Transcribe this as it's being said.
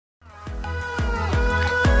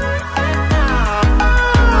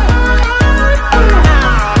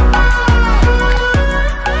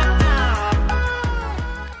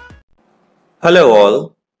Hello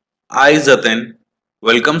all, I Zatin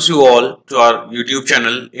welcomes you all to our YouTube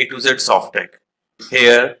channel A to Z Soft Tech.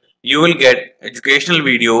 Here you will get educational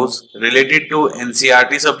videos related to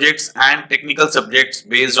NCERT subjects and technical subjects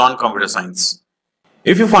based on computer science.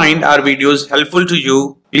 If you find our videos helpful to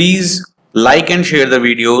you, please like and share the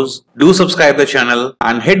videos, do subscribe the channel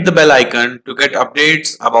and hit the bell icon to get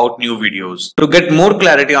updates about new videos. To get more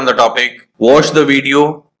clarity on the topic, watch the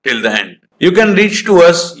video till the end. You can reach to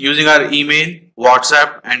us using our email,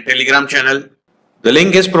 WhatsApp and Telegram channel. The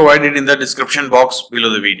link is provided in the description box below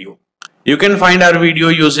the video. You can find our video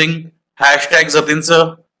using hashtag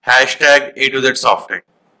Zatinsa, hashtag A to Z Softech.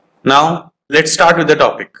 Now, let's start with the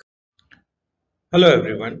topic. Hello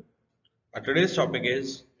everyone. Today's topic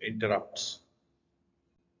is interrupts.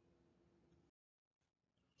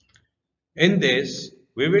 In this,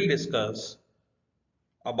 we will discuss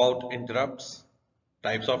about interrupts,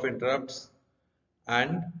 types of interrupts,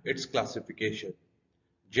 and its classification.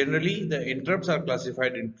 Generally, the interrupts are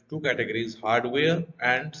classified into two categories, hardware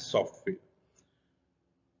and software.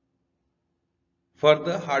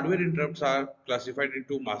 Further, hardware interrupts are classified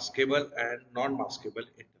into maskable and non-maskable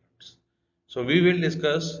interrupts. So we will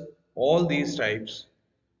discuss all these types.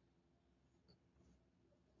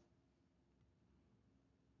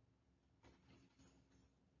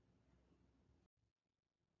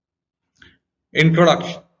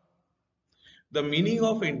 Introduction. The meaning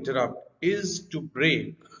of interrupt is to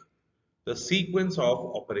break the sequence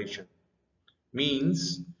of operation.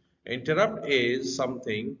 Means interrupt is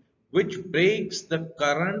something which breaks the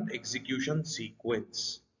current execution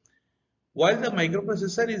sequence. While the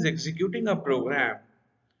microprocessor is executing a program,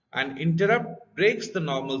 an interrupt breaks the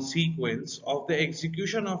normal sequence of the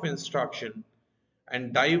execution of instruction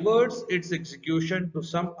and diverts its execution to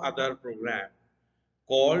some other program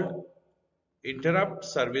called interrupt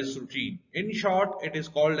service routine. In short, it is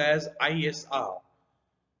called as ISR.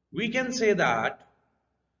 We can say that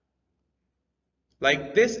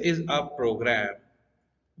like this is a program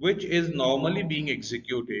which is normally being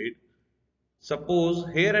executed. Suppose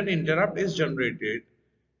here an interrupt is generated.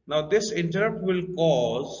 Now this interrupt will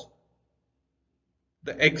cause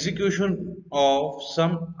the execution of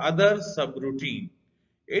some other subroutine.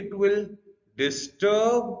 It will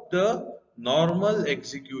disturb the normal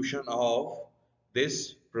execution of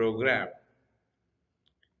this program.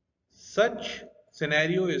 Such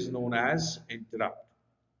scenario is known as interrupt.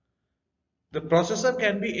 The processor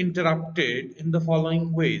can be interrupted in the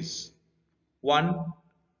following ways. One,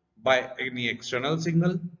 by any external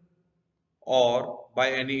signal or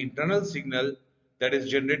by any internal signal that is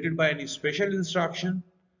generated by any special instruction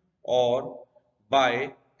or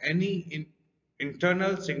by any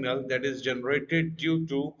internal signal that is generated due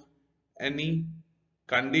to any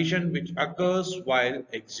condition which occurs while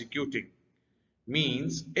executing.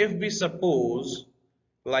 Means if we suppose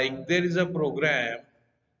like there is a program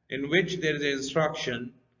in which there is an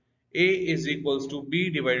instruction A is equals to B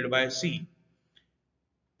divided by C.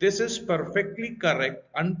 This is perfectly correct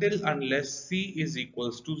until unless C is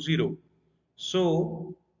equals to 0.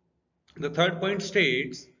 So the third point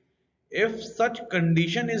states if such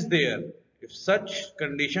condition is there,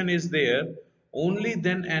 only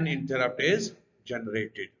then an interrupt is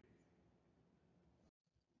generated.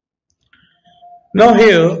 Now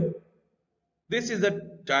here, this is a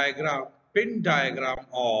diagram, pin diagram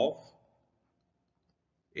of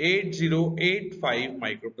 8085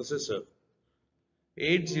 microprocessor.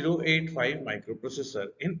 8085 microprocessor.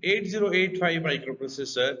 In 8085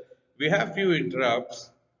 microprocessor, we have few interrupts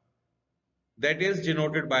that is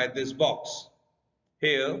denoted by this box.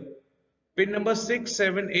 Here, pin number 6,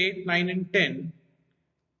 7, 8, 9 and 10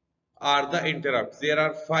 are the interrupts. There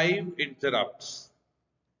are 5 interrupts.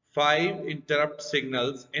 5 interrupt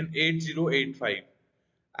signals in 8085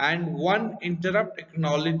 and 1 interrupt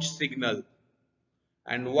acknowledge signal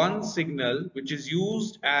and 1 signal which is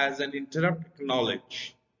used as an interrupt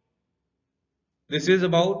acknowledge. This is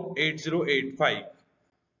about 8085.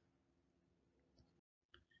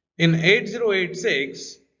 In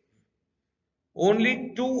 8086,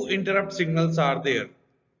 only 2 interrupt signals are there.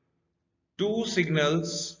 2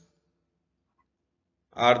 signals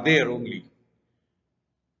are there only.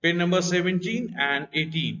 Pin number 17 and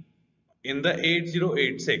 18 in the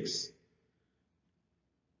 8086.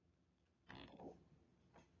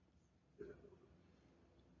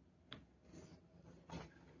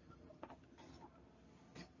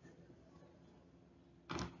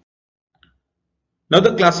 Now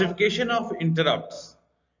the classification of interrupts.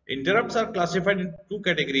 Interrupts are classified in two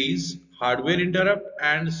categories, hardware interrupt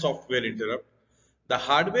and software interrupt. The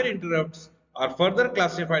hardware interrupts are further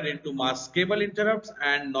classified into maskable interrupts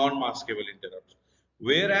and non-maskable interrupts.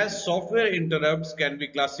 whereas software interrupts can be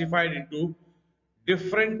classified into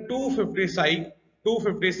different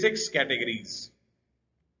 256 categories.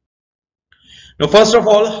 Now, first of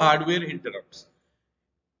all, hardware interrupts.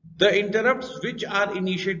 The interrupts which are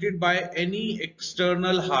initiated by any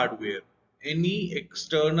external hardware,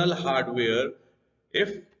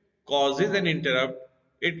 if causes an interrupt,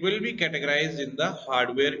 it will be categorized in the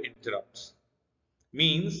hardware interrupts.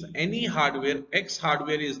 Means any hardware, X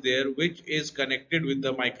hardware is there which is connected with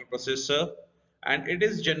the microprocessor and it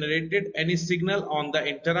is generated any signal on the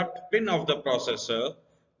interrupt pin of the processor,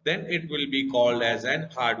 then it will be called as an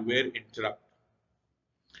hardware interrupt.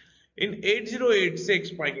 In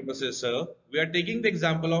 8086 microprocessor, we are taking the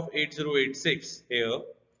example of 8086 here.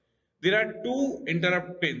 There are two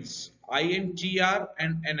interrupt pins, INTR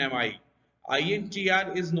and NMI.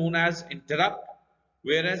 INTR is known as interrupt,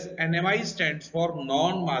 whereas NMI stands for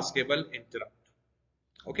non-maskable interrupt.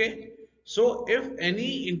 Okay. So if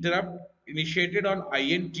any interrupt initiated on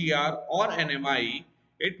INTR or NMI,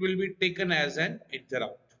 it will be taken as an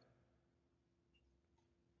interrupt.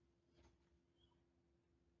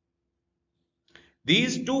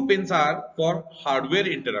 These two pins are for hardware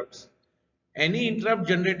interrupts. Any interrupt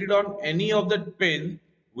generated on any of the pin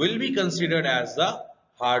will be considered as the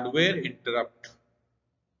hardware interrupt.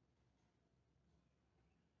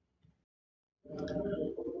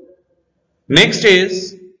 Next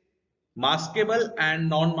is maskable and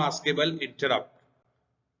non-maskable interrupt,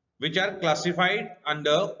 which are classified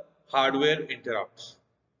under hardware interrupts.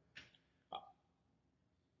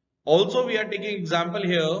 Also, we are taking example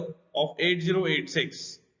here of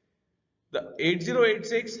 8086. The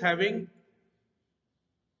 8086 having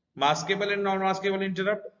maskable and non-maskable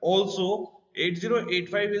interrupt. Also,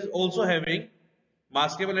 8085 is also having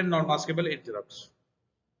maskable and non-maskable interrupts.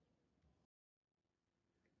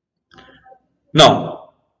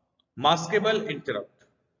 Now, maskable interrupt.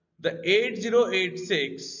 The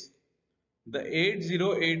 8086, the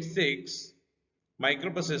 8086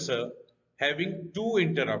 microprocessor having two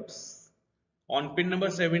interrupts on pin number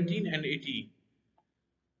 17 and 18.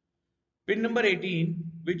 Pin number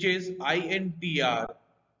 18, which is INTR,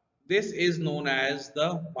 this is known as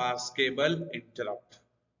the maskable interrupt.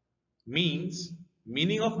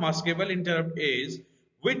 Meaning of maskable interrupt is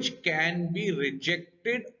which can be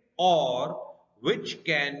rejected or which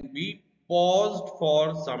can be paused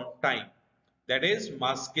for some time. That is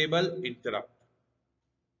maskable interrupt.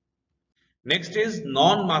 Next is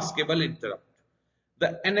non-maskable interrupt.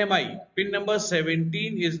 The NMI, pin number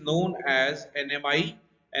 17 is known as NMI.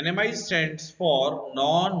 NMI stands for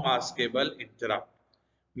non-maskable interrupt.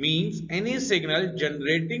 Means any signal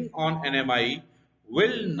generating on NMI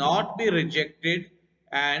will not be rejected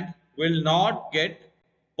and will not get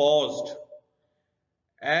paused.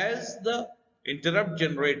 As the interrupt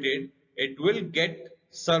generated, it will get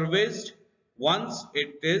serviced once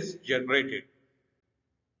it is generated.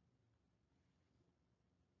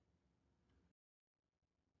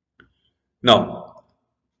 Now,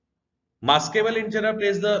 maskable interrupt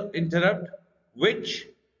is the interrupt which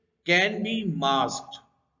can be masked.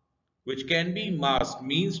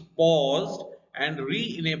 Means paused and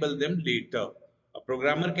re-enable them later. A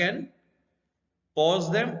programmer can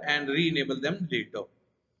pause them and re-enable them later.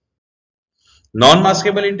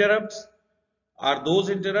 Non-maskable interrupts are those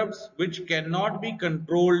interrupts which cannot be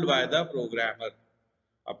controlled by the programmer.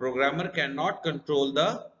 A programmer cannot control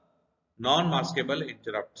the non-maskable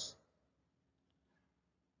interrupts.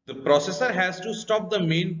 The processor has to stop the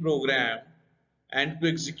main program and to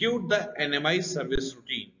execute the NMI service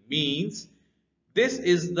routine. Means this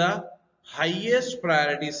is the highest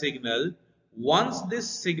priority signal. Once this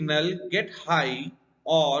signal get high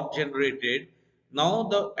or generated, now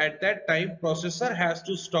at that time processor has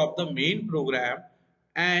to stop the main program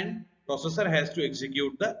and processor has to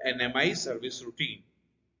execute the NMI service routine.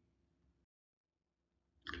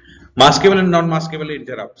 Maskable and non-maskable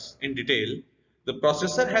interrupts in detail. The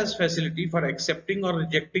processor has facility for accepting or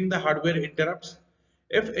rejecting the hardware interrupts.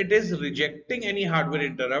 If it is rejecting any hardware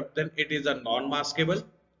interrupt, then it is a non-maskable.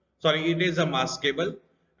 It is a maskable.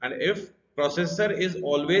 And if processor is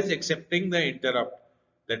always accepting the interrupt,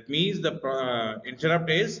 that means the interrupt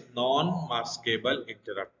is non-maskable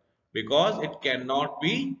interrupt because it cannot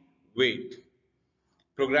be wait.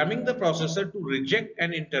 Programming the processor to reject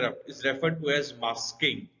an interrupt is referred to as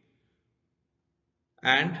masking,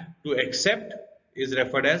 and to accept is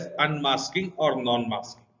referred as unmasking or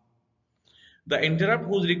non-masking. The interrupt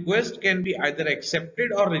whose request can be either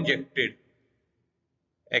accepted or rejected.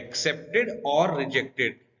 Accepted or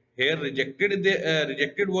rejected. Here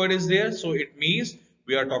rejected word is there, so it means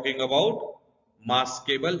we are talking about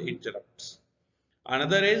maskable interrupts.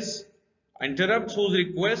 Another is Interrupts whose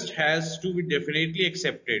request has to be definitely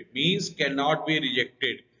accepted, means cannot be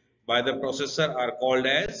rejected by the processor, are called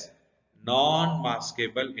as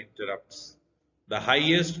non-maskable interrupts, the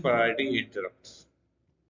highest priority interrupts.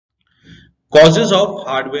 Causes of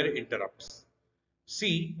hardware interrupts.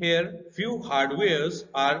 See here, few hardwares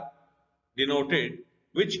are denoted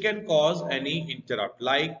which can cause any interrupt,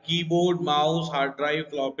 like keyboard, mouse, hard drive,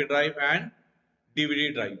 floppy drive and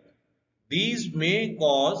DVD drive. These may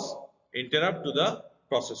cause interrupt to the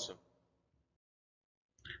processor.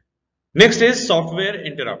 Next is software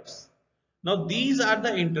interrupts. Now these are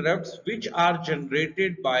the interrupts which are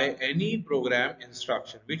generated by any program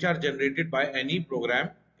instruction,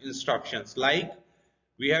 like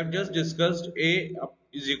we have just discussed A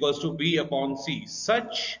is equals to B upon C.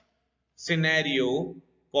 Such scenario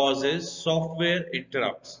causes software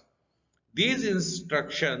interrupts. These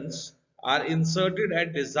instructions are inserted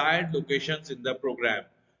at desired locations in the program.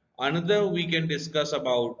 Another we can discuss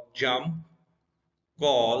about jump,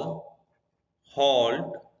 call,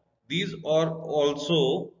 halt. These are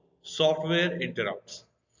also software interrupts.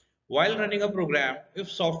 While running a program, if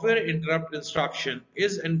software interrupt instruction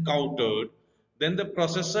is encountered, then the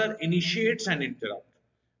processor initiates an interrupt.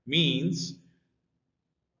 Means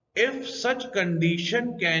if such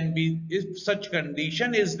condition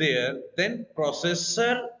is there, then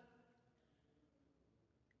processor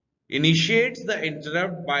initiates the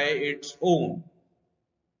interrupt by its own.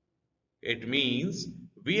 It means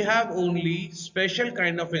we have only special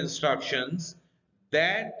kind of instructions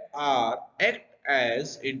that act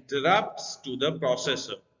as interrupts to the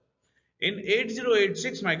processor. In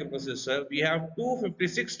 8086 microprocessor, we have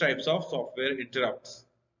 256 types of software interrupts,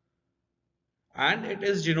 and it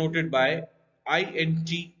is denoted by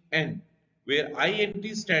INT-N, where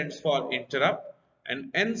INT stands for interrupt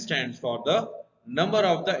and N stands for the number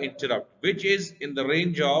of the interrupt, which is in the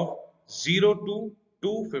range of 0 to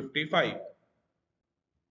 255.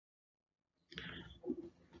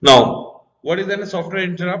 Now, what is then a software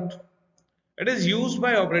interrupt? It is used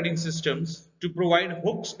by operating systems to provide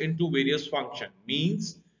hooks into various functions.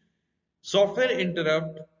 Means software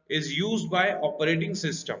interrupt is used by operating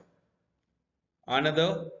system.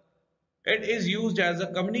 Another, it is used as a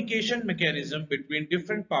communication mechanism between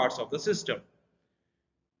different parts of the system.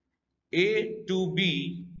 A to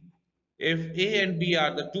B, if A and B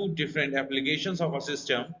are the two different applications of a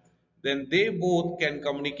system, then they both can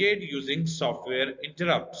communicate using software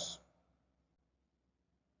interrupts.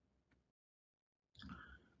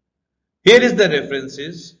 Here is the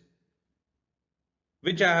references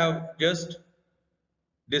which I have just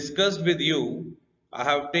discussed with you. I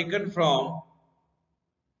have taken from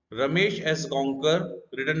Ramesh S. Gonkar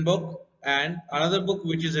written book and another book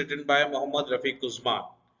which is written by Muhammad Rafiq Usman.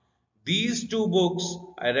 These two books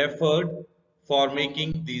I referred for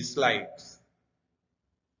making these slides.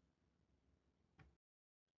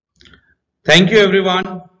 Thank you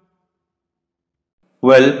everyone.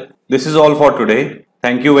 Well, this is all for today.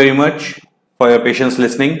 Thank you very much for your patience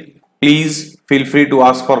listening. Please feel free to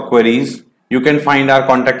ask for queries. You can find our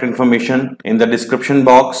contact information in the description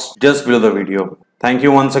box just below the video. Thank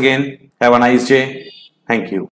you once again. Have a nice day. Thank you.